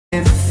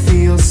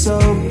feels so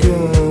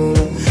good.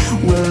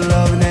 We're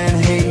loving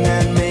and hating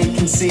and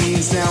making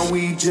scenes. Now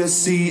we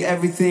just see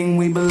everything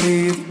we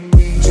believe.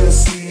 We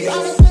just see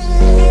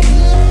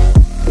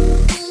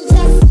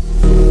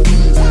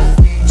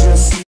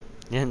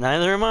Yeah,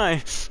 neither am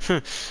I.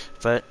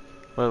 But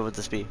what would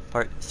this be?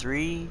 Part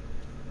 3?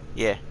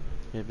 Yeah,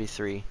 it'd be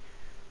 3.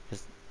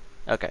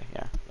 Okay,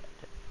 yeah.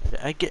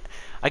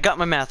 I got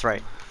my math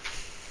right.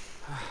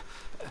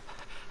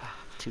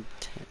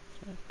 210.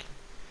 Okay.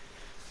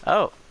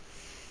 Oh.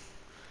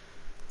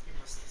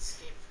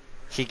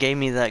 He gave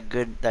me that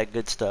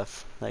good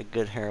stuff, that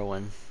good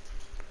heroin.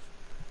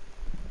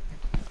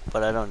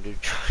 But I don't do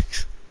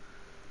drugs.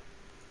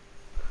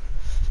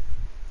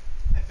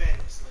 I bet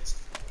it was laced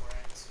with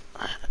borax.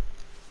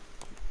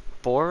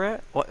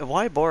 Borax?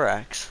 Why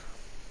borax?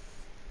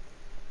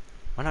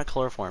 Why not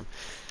chloroform?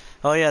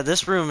 Oh yeah,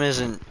 this room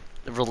isn't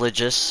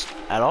religious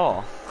at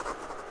all.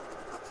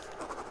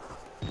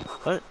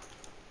 What?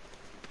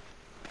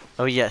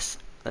 Oh yes,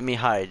 let me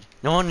hide.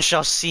 No one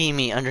shall see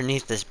me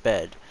underneath this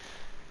bed.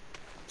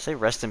 Say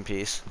rest in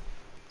peace.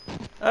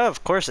 Oh,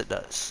 of course it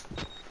does.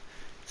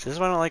 See, this is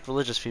why I don't like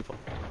religious people.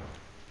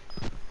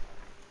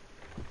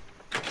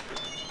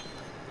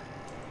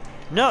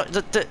 No,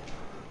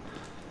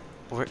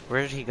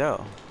 where did he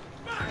go?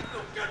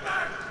 Get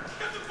back!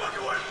 Get the fuck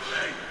away from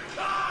me!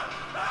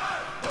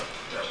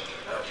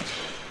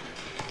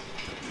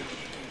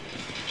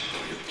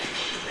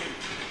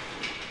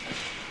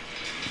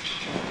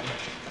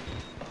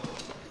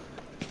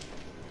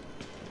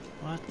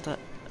 What the?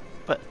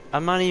 But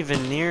I'm not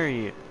even near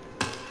you.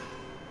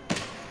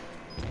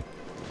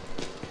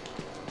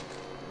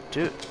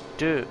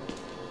 Dude.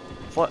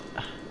 What?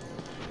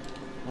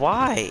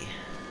 Why?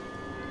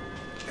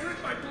 They're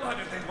in my blood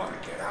if they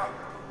want to get out.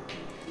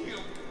 Heal.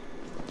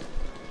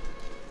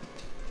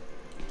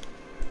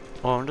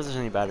 Oh, I wonder if there's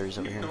any batteries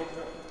over here. No more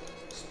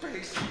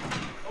space.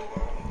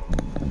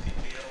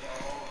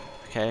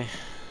 Okay.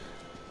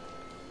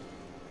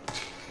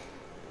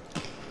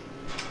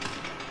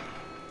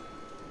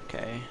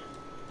 Okay.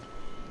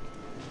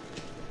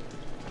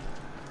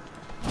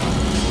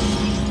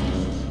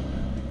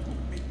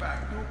 Me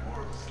back. No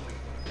more sleep.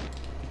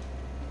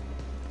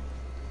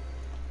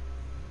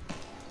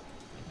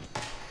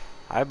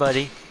 Hi,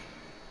 buddy.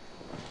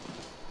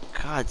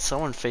 God,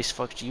 someone face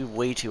fucked you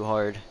way too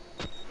hard.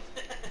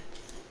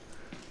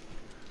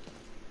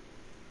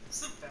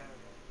 It's a bad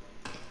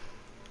one.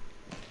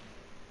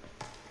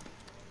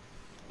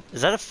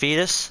 Is that a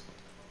fetus?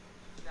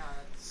 Nah,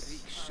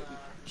 it's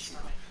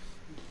not.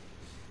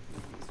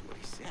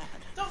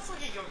 Don't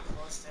fucking go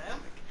close to him.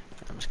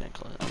 I'm just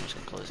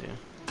gonna close you.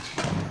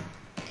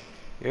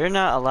 You're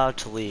not allowed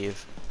to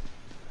leave.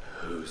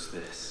 Who's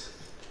this?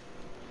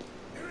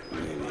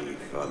 maybe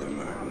Father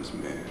Martin's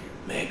man.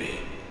 Maybe.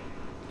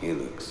 He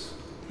looks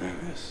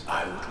nervous.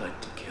 I would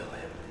like to kill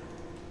him.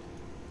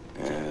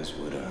 As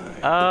would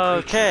I.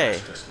 Okay.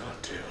 Asked us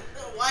not to.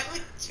 Why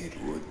would you?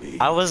 It would be.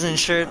 I wasn't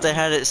sure if they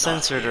had it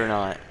censored or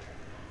not.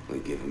 We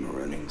give him a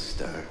running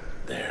start.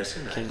 There's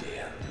an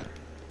idea.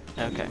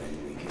 Okay.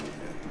 And we can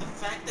The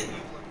fact that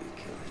you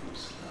kill him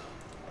slow.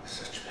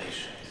 Such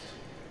patience.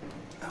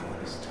 I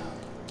want to stop.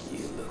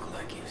 You look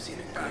like you've seen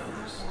a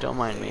ghost. Don't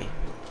mind me.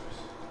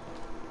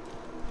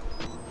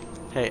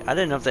 Hey, I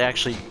didn't know if they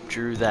actually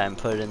drew that and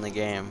put it in the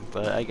game,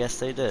 but I guess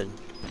they did.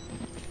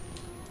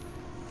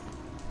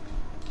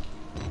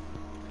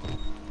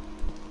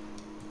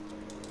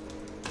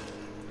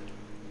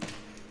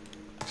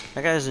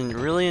 That guy's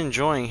really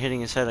enjoying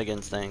hitting his head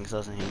against things,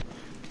 doesn't he?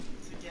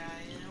 It's a guy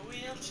in a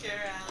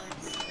wheelchair,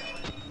 Alex.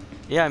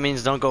 Yeah, it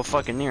means don't go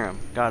fucking near him.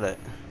 Got it.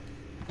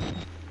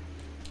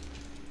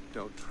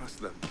 Don't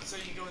trust them. So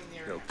you go in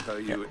there. They'll tell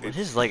Yeah, you but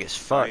his leg is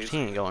fucked. He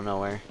ain't going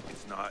nowhere.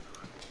 It's not.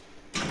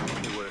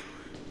 They were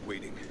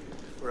waiting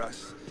for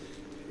us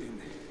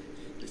in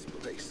this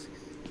place.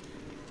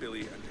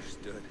 Billy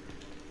understood.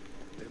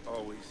 They've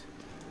always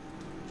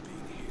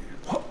been here.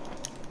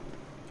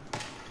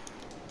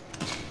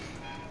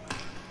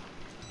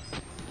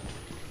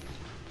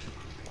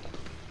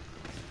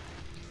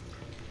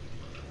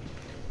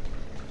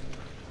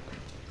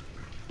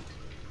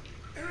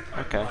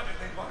 Okay.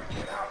 They want to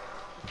get out.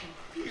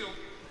 Heal.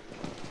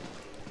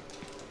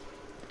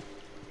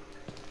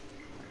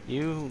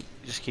 You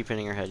just keep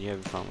hitting your head. You have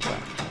your phone with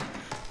that.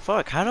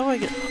 Fuck, how do I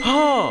get...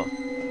 Oh!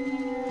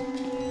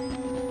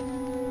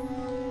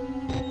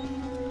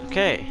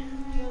 Okay.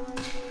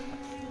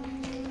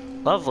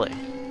 Lovely.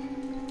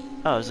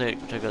 Oh, is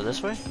it to go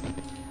this way?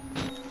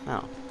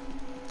 No.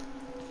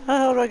 How the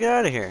hell do I get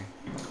out of here?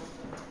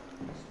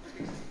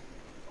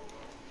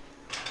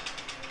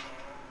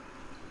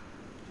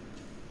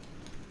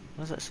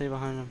 What does that say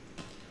behind him?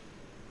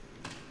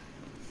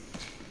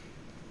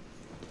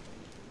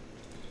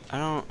 I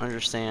don't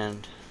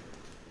understand.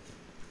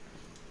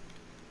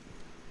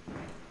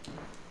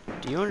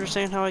 Do you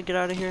understand how I get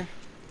out of here?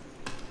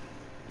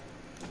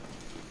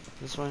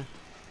 This way?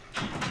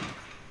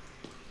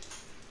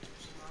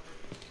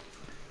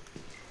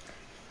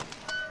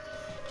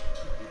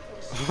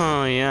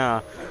 Oh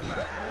yeah.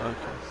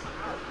 Okay.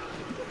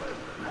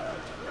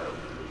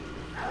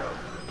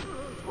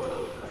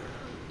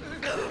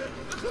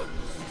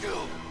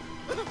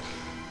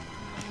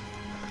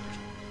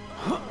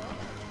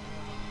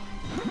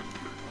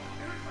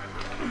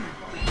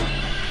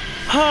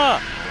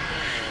 Ha!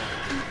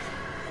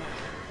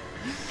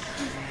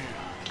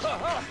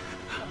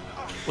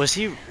 Was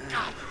he?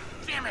 God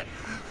damn it!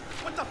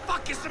 What the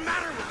fuck is the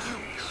matter with you?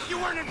 You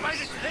weren't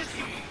invited to this,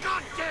 you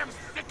goddamn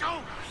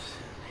sicko!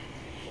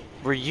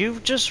 Were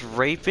you just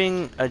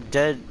raping a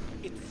dead?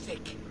 It's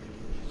sick.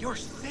 You're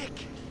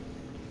sick.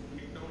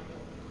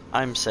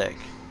 I'm sick.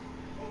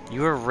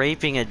 You were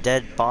raping a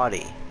dead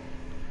body.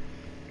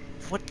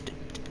 What?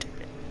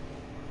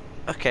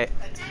 Okay.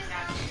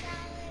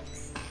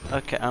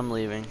 Okay, I'm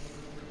leaving.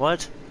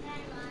 What?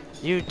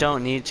 You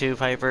don't need to,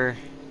 Piper.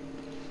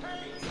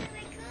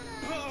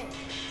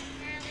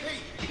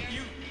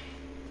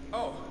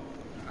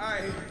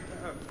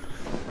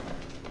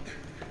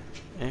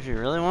 If you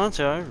really want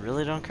to, I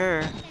really don't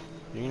care.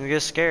 You're gonna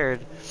get scared.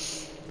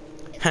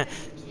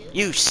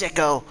 You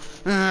sicko!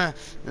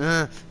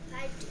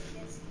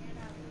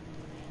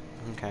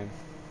 Okay.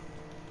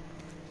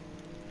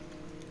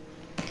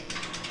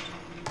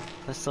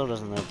 That still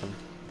doesn't open.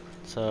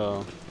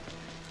 So...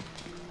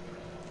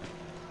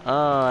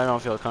 Oh, I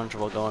don't feel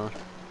comfortable going.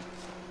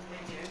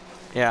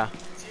 Yeah.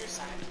 It's your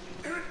side.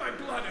 They're in my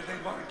blood and they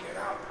want to get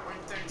out.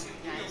 Weren't there two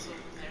guys over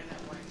there that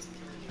wanted to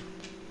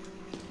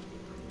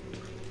kill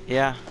you?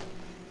 Yeah.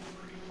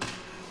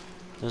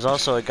 There's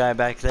also a guy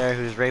back there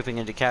who's raping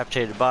a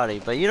decapitated body,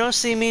 but you don't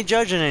see me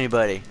judging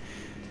anybody.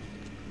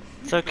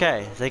 It's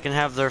okay. They can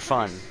have their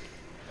fun.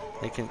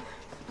 They can...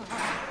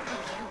 I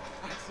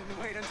didn't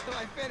wait until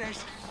I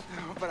finished.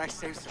 Oh, but I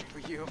saved some for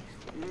you.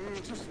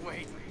 Just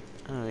wait.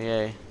 Oh,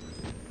 yay.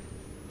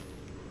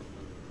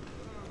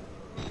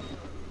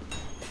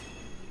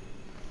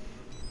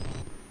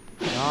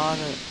 God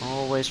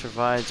always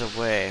provides a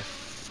way.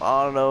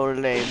 Follow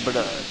the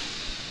blood.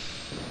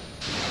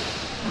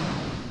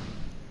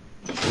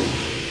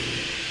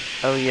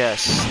 Oh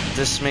yes,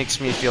 this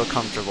makes me feel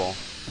comfortable.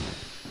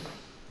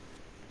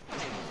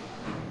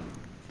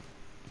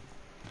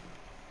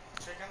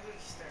 Check under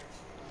the stairs.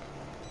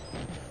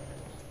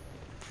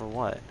 For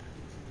what?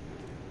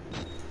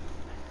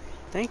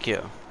 Thank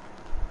you.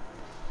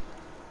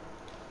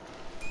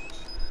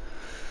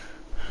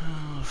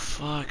 Oh,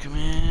 fuck,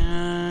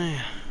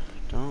 man.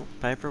 Don't,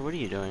 Piper, what are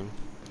you doing?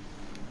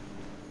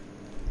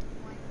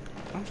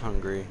 I'm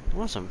hungry. I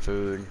want some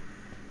food.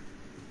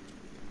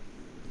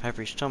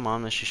 Piper, you should tell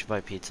Mom that she should buy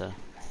pizza.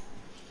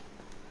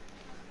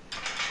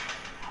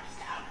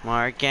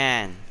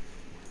 Morgan.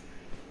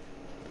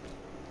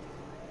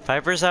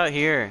 Piper's out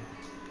here.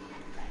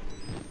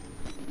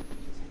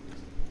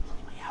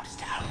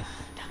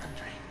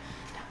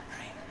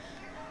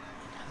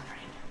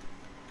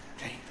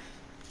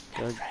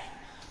 Go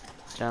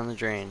down the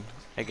drain.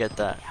 I get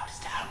that.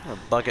 A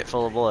bucket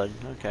full of blood.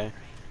 Okay.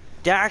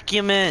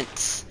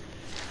 Documents!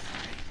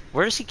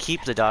 Where does he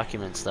keep the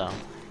documents, though?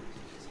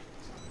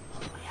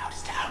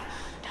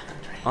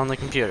 On the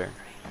computer.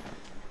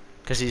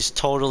 Because he's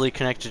totally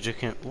connected to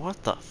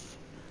what the f...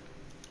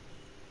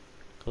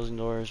 Closing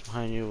doors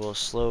behind you will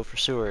slow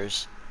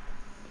pursuers.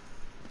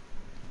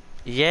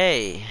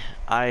 Yay!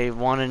 I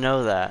want to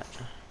know that.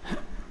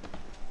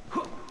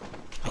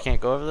 I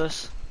can't go over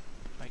this?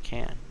 I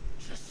can.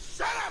 Just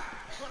shut up!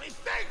 Let me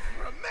think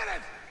for a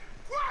minute!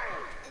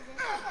 Quiet!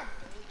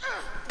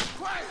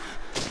 Quiet!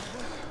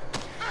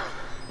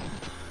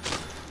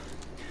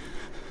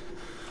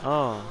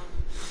 Oh.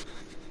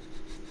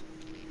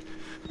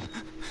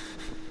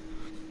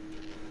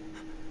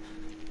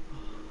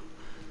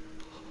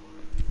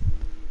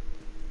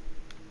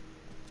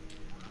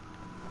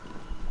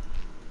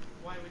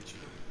 Why would you?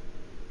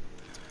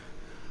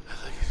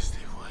 I'd like you to stay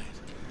quiet.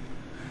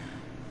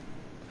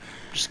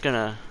 Just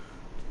gonna...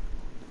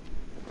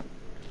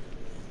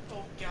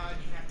 Oh God,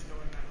 you have to go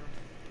in that room.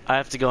 I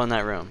have to go in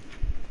that room.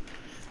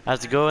 I have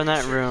to go in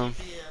that room.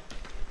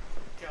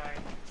 Guy.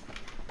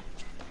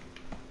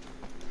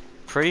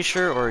 Pretty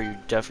sure, or are you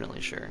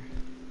definitely sure?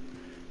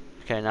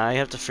 Okay, now I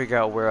have to figure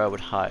out where I would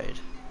hide.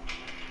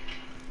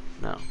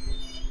 No.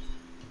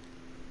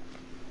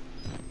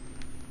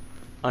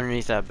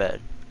 Underneath that bed.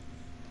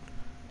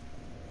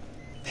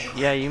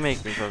 Yeah, you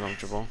make me feel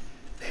comfortable.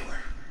 They were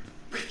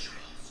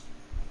rituals.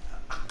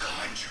 A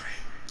conjuring.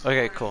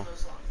 Okay, cool.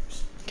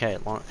 Okay,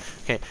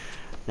 okay.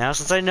 Now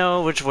since I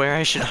know where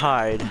I should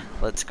hide,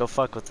 let's go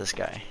fuck with this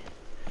guy.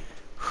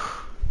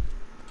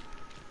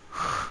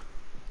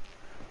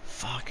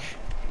 Fuck.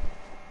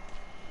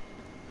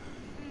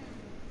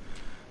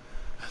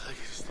 I'd like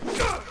you to stay.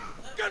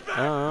 Get back!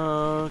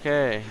 Oh,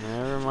 okay.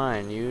 Never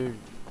mind. You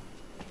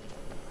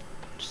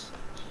just.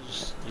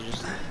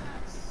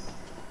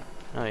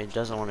 No, he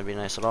doesn't want to be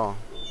nice at all.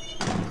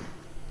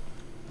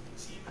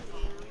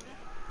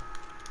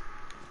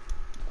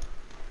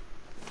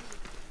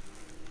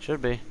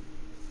 Should be.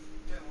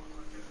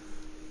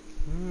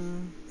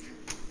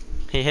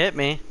 He hit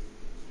me.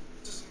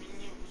 Doesn't mean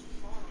you was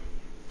following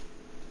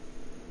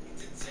you.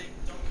 He did say,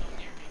 "Don't come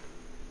near me."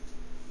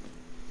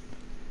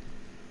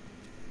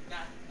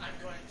 Not, I'm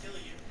going to kill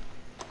you.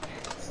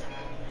 And start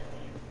coming after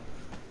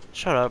you.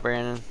 Shut up,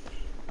 Brandon.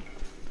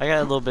 I got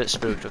a little bit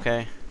spooked,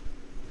 okay?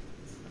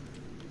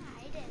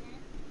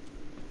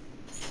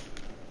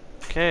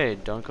 Okay,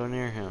 don't go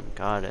near him.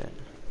 Got it.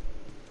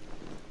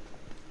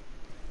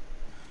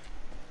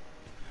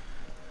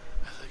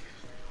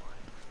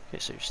 Okay,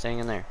 so you're staying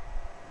in there.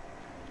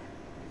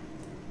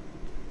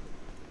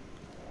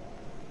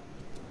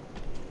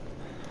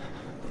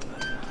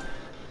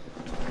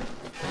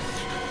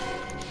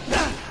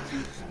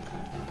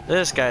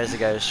 This guy is the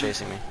guy who's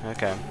chasing me.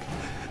 Okay.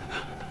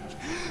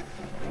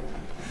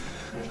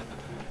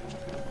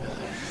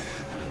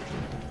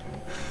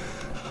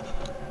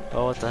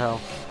 Oh, what the hell?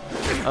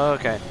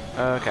 Okay.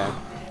 Okay.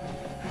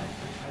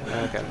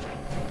 Okay.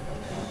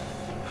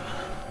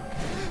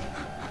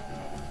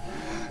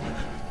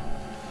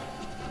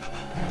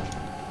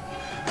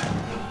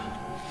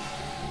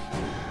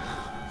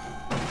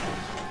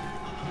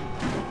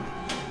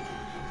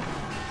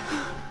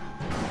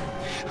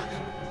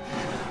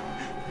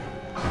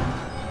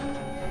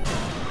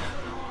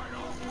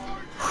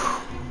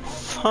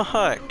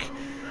 Fuck!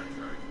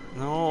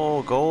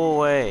 No, go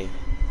away.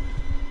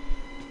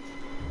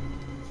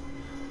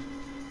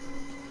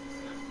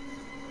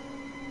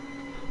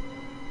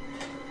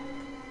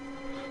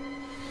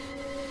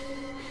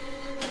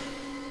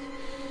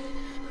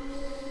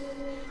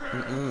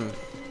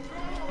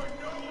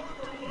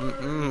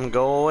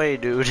 Go away,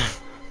 dude.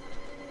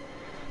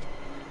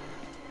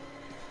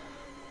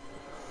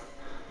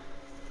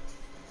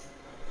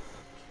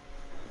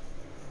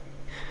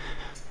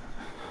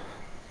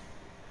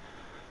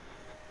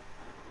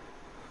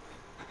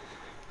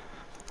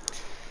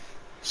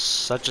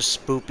 Such a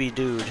spoopy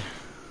dude.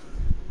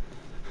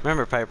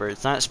 Remember, Piper,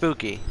 it's not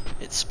spooky,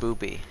 it's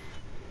spoopy.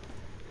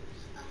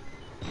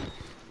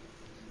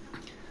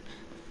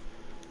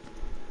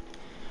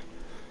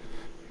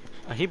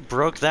 Oh, he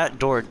broke that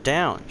door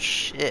down.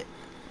 Shit.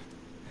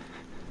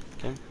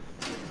 Okay.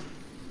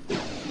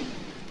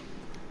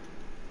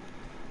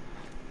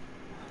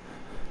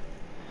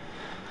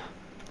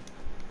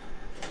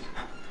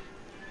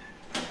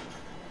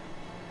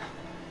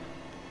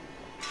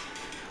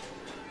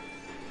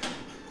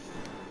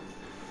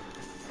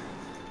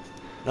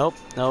 Nope,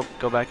 nope,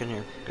 go back in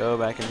here. Go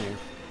back in here.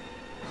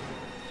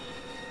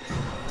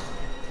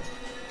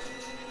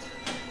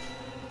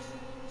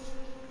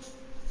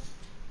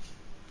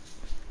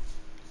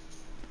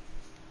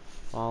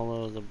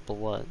 Follow the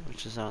blood,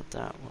 which is out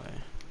that way.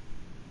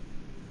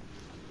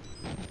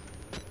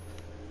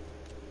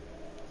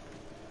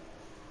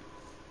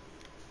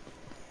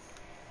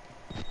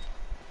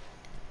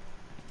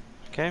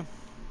 Okay.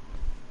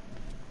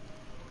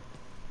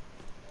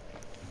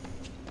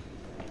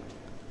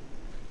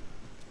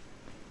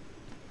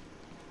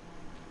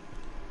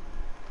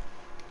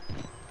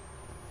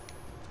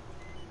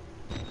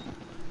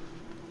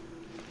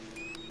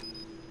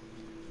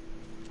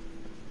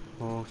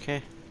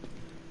 Okay.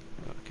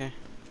 Okay.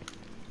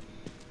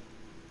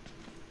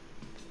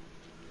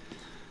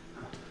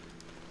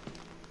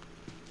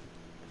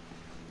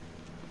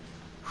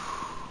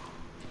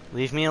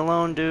 Leave me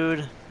alone,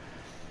 dude.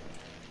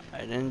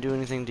 I didn't do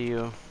anything to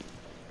you.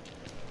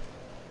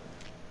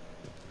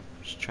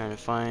 Just trying to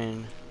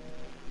find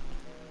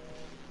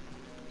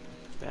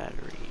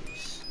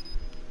batteries.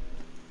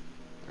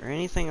 Or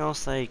anything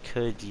else I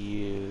could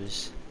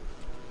use.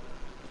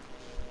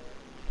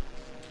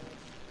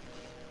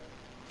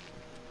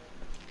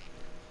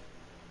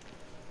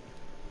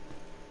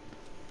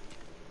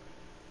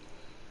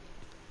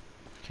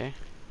 Okay.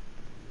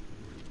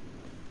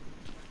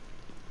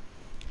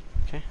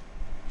 Okay.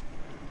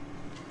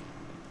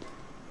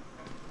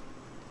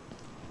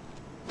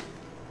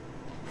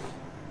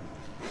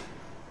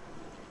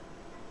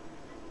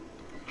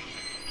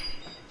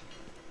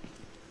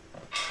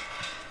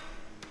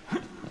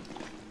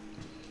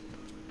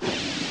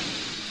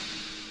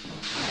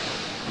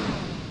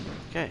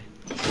 Okay.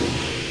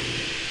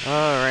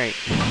 All right.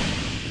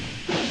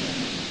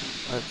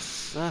 Let's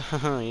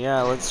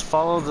yeah, let's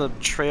follow the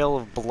trail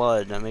of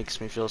blood. That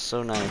makes me feel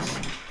so nice.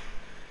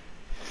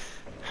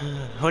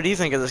 What do you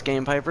think of this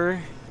game,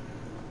 Piper?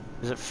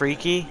 Is it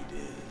freaky?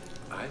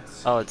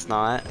 Oh, it's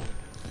not.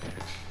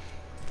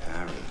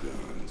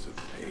 Paragons of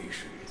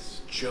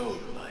patience,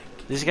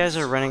 Job-like. These guys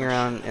are running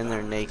around and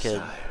they're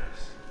naked.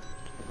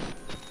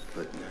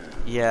 But now,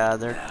 Yeah,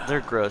 they're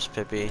gross,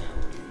 Pippi.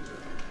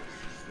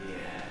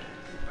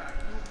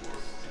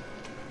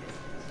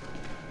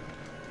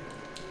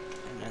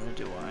 Neither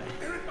do I.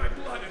 They're in my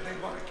blood and they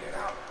want to get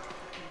out.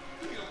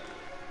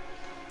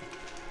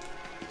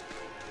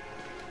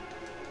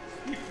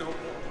 Leave no more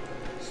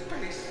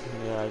space.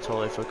 Yeah, I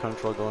totally feel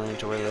comfortable going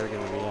into where they're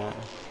gonna be at.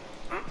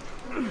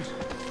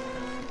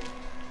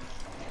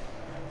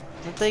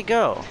 Where'd they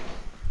go?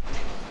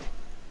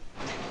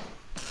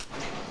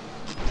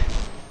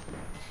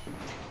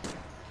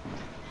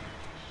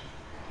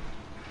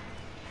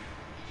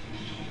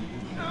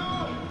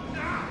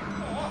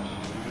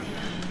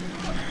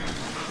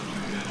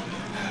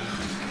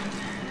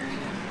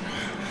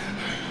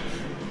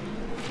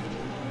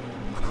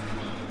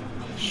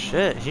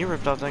 Shit, he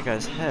ripped off that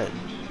guy's head.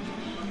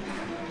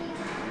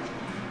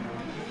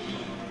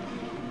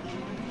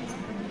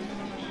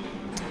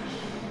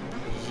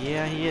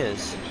 Yeah, he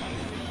is.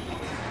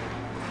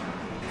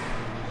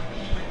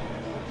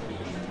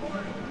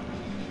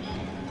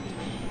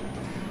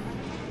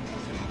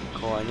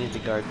 Cool, I need the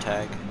guard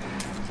tag.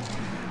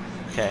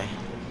 Okay.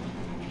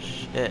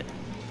 Shit.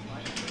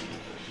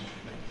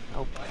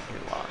 Nope,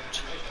 you're locked.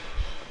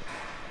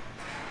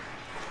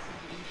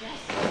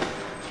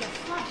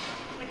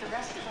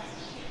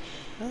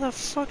 Where the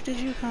fuck did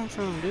you come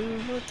from,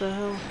 dude? What the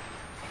hell?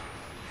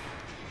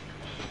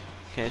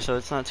 Okay, so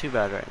it's not too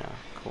bad right now.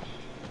 Cool.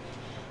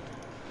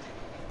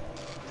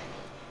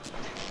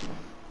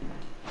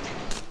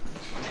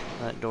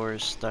 That door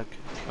is stuck.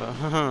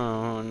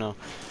 Oh no.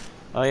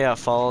 Oh yeah,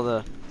 follow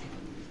the...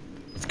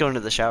 Let's go into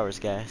the showers,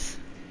 guys.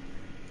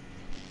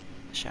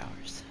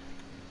 Showers.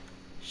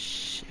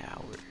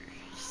 Showers.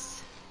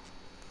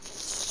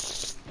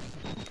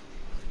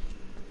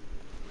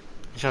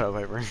 Shut up,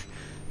 Piper.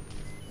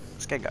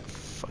 This guy got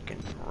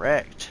fucking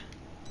wrecked.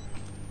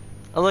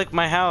 Oh look,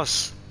 my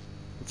house.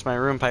 It's my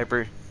room,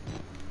 Piper.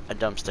 A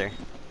dumpster.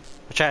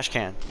 A trash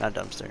can, not a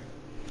dumpster.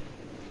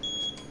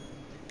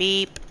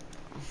 Beep.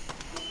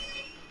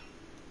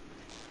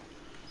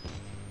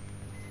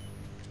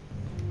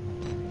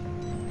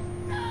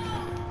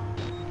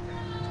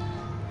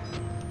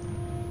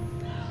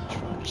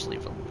 Just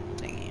leave a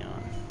thingy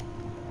on.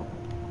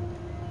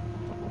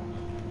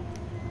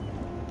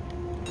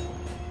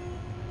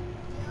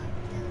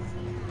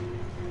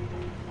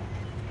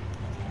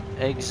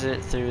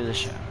 Exit through the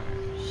showers.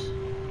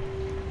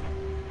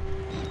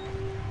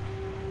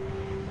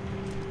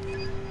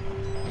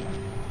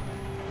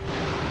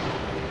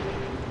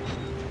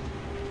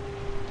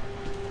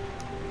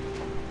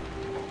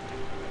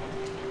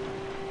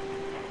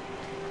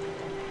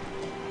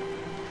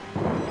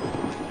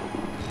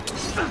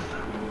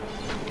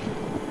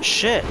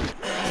 Shit.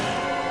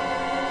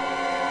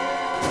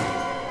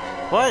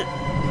 What?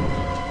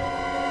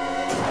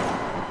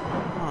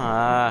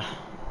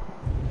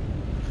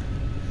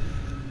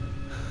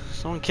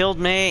 Someone killed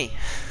me.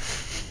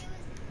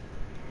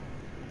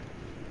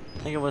 I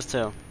think it was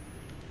too.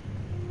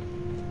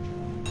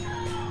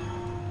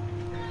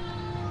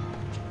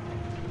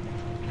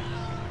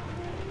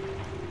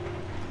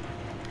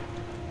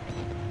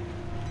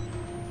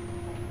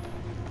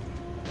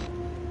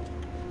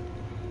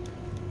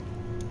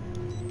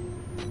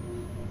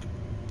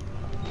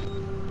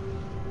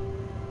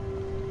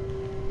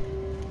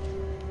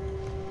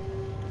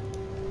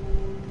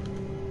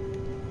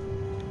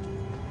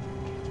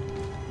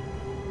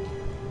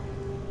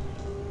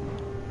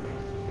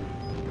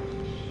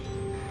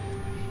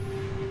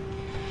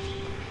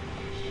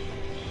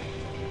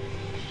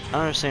 I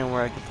don't understand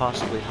where I could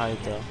possibly hide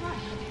though.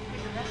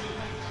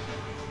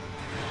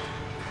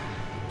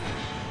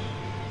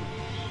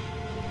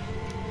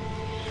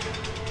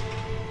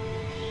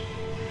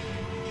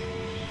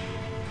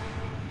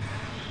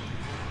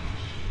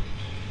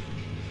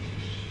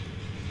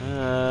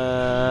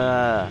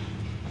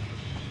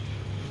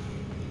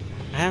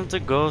 I have to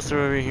go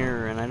through over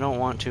here and I don't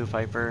want to,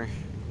 Piper.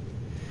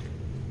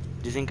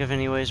 Do you think of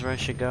any ways where I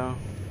should go?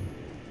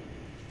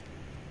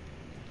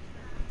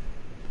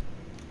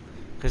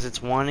 Because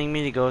it's wanting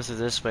me to go through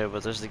this way,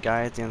 but there's the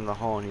guy at the end of the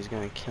hall and he's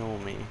gonna kill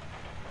me.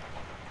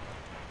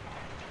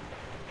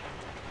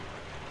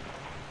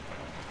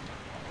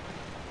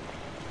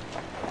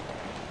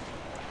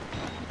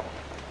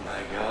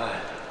 My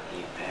God,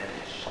 he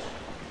vanished.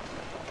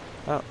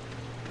 Oh.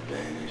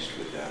 Vanished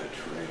without a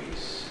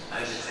trace. I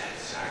just had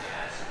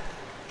sarcasm.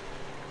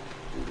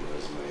 It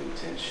was my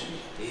intention.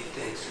 He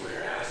thinks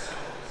we're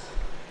assholes.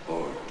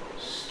 Or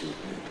stupid.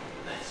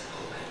 Let's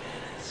pull him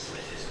in and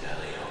slit his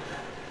belly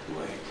open.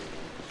 Wait.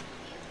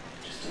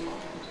 Just a moment.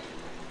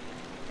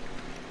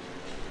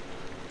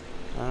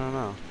 I don't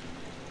know.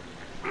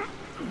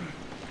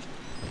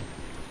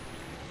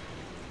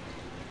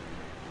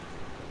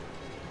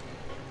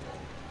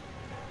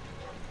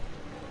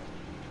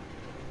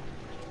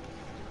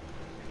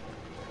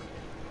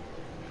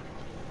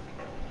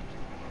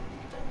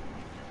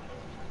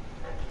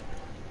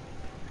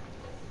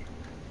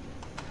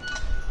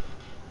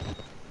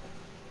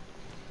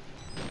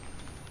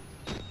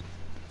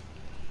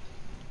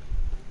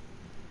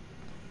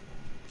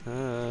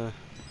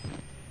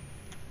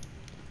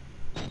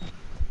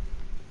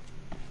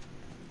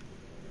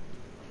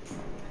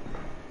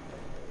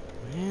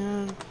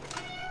 Man.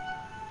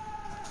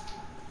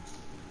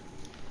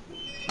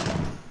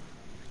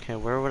 Okay,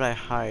 where would I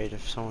hide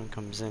if someone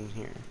comes in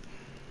here?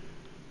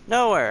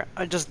 Nowhere!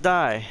 I just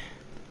die.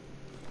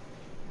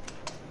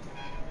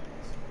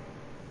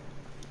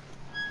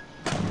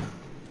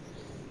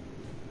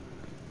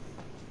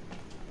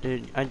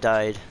 Dude, I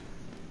died.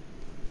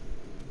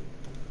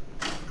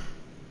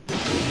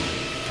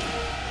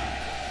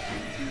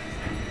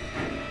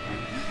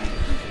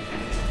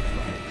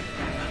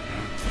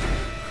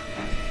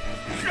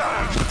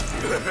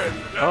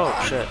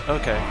 Oh shit,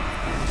 okay.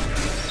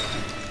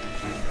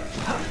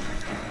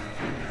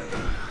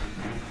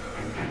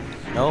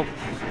 Nope.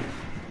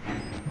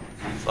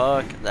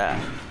 Fuck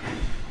that.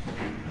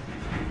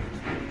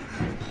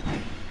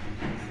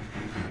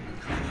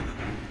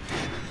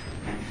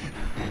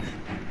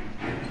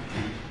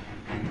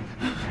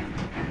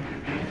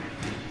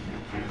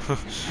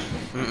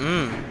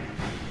 Mm-mm.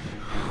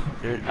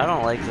 Dude, I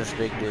don't like this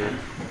big dude.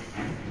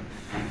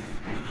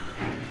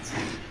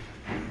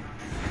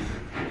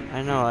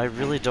 I know, I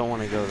really don't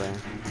want to go there.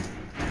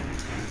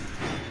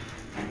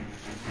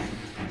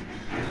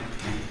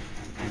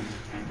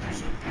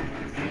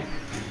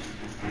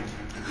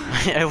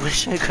 I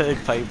wish I could,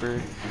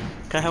 Piper.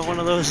 Can I have one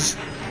of those?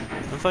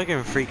 I'm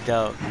fucking freaked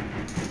out.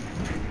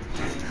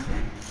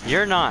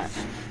 You're not.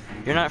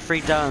 You're not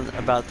freaked out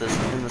about this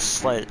in the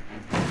slightest.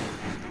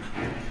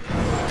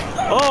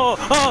 Oh!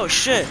 Oh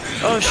shit!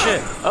 Oh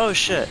shit! Oh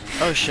shit!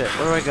 Oh shit!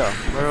 Where do I go?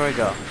 Where do I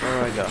go? Where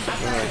do I go?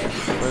 Where do I go?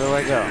 Where do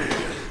I go?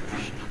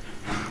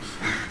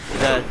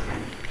 Dead.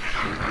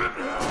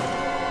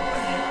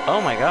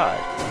 Oh my god.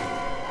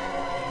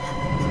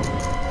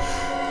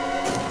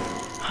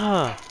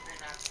 Huh.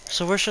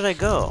 So where should I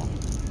go?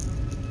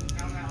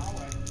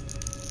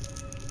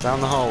 Down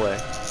the hallway.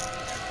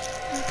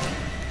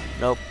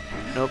 Nope.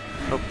 Nope.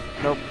 Nope.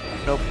 Nope.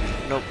 Nope.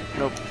 Nope.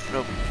 Nope.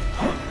 Nope.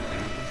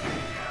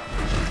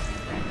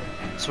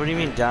 So what do you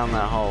mean down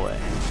that hallway?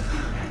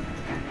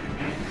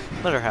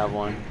 Let her have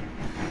one.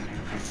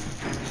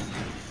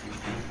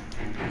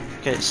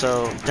 Okay,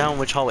 so down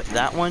which hallway?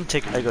 That one?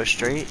 I go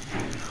straight?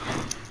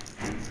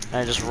 And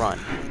I just run.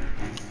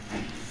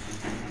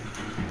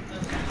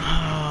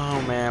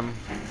 Oh man.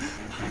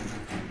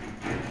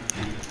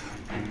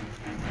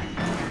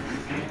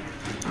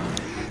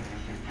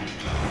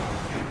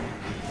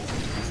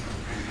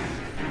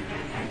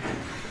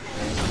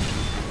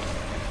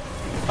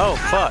 Oh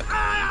fuck.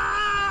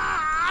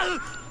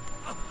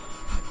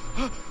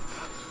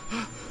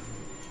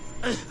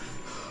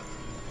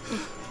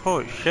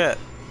 Holy shit.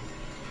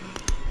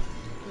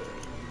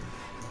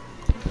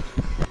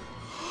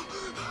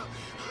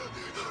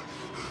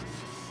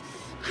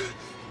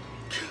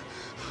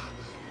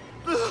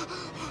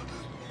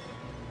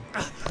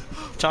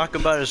 Talk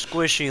about a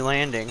squishy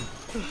landing,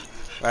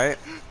 right?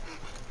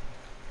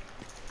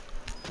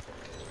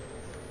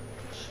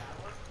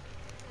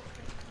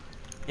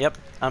 Yep,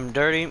 I'm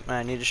dirty and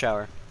I need a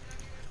shower.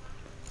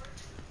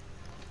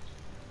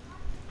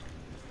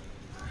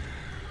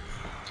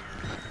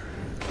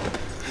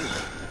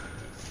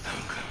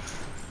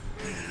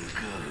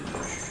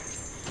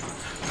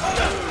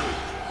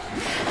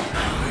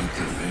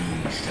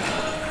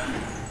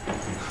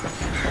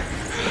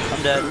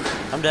 I'm dead.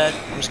 I'm dead.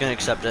 I'm just gonna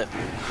accept it.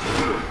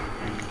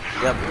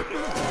 Yep.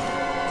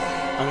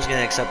 I'm just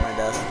gonna accept my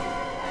death.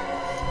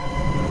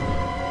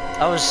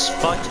 I was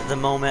fucked the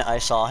moment I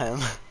saw him.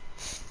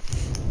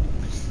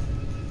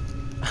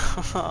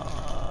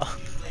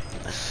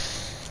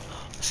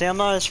 See, I'm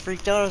not as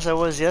freaked out as I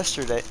was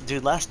yesterday.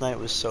 Dude, last night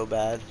was so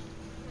bad.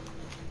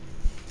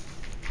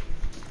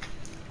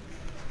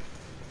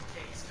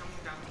 Okay, he's coming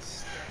down the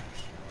stairs.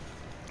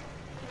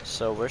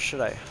 So where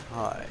should I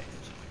hide?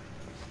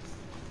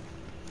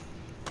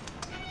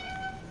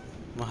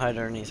 We'll hide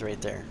underneath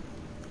right there.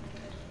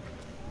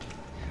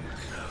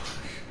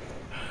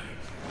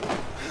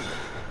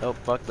 Oh,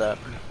 fuck that.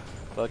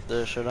 Fuck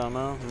this shit I'm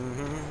out.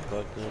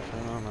 Fuck this shit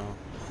I'm out.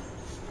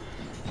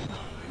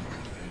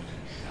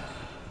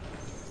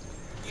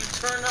 You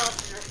turn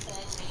off your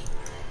only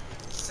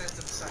sense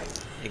of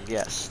sight.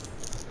 Yes.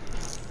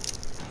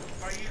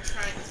 Are you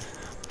trying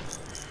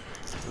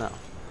to... No.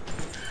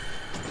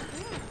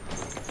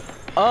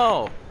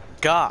 Oh,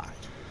 God.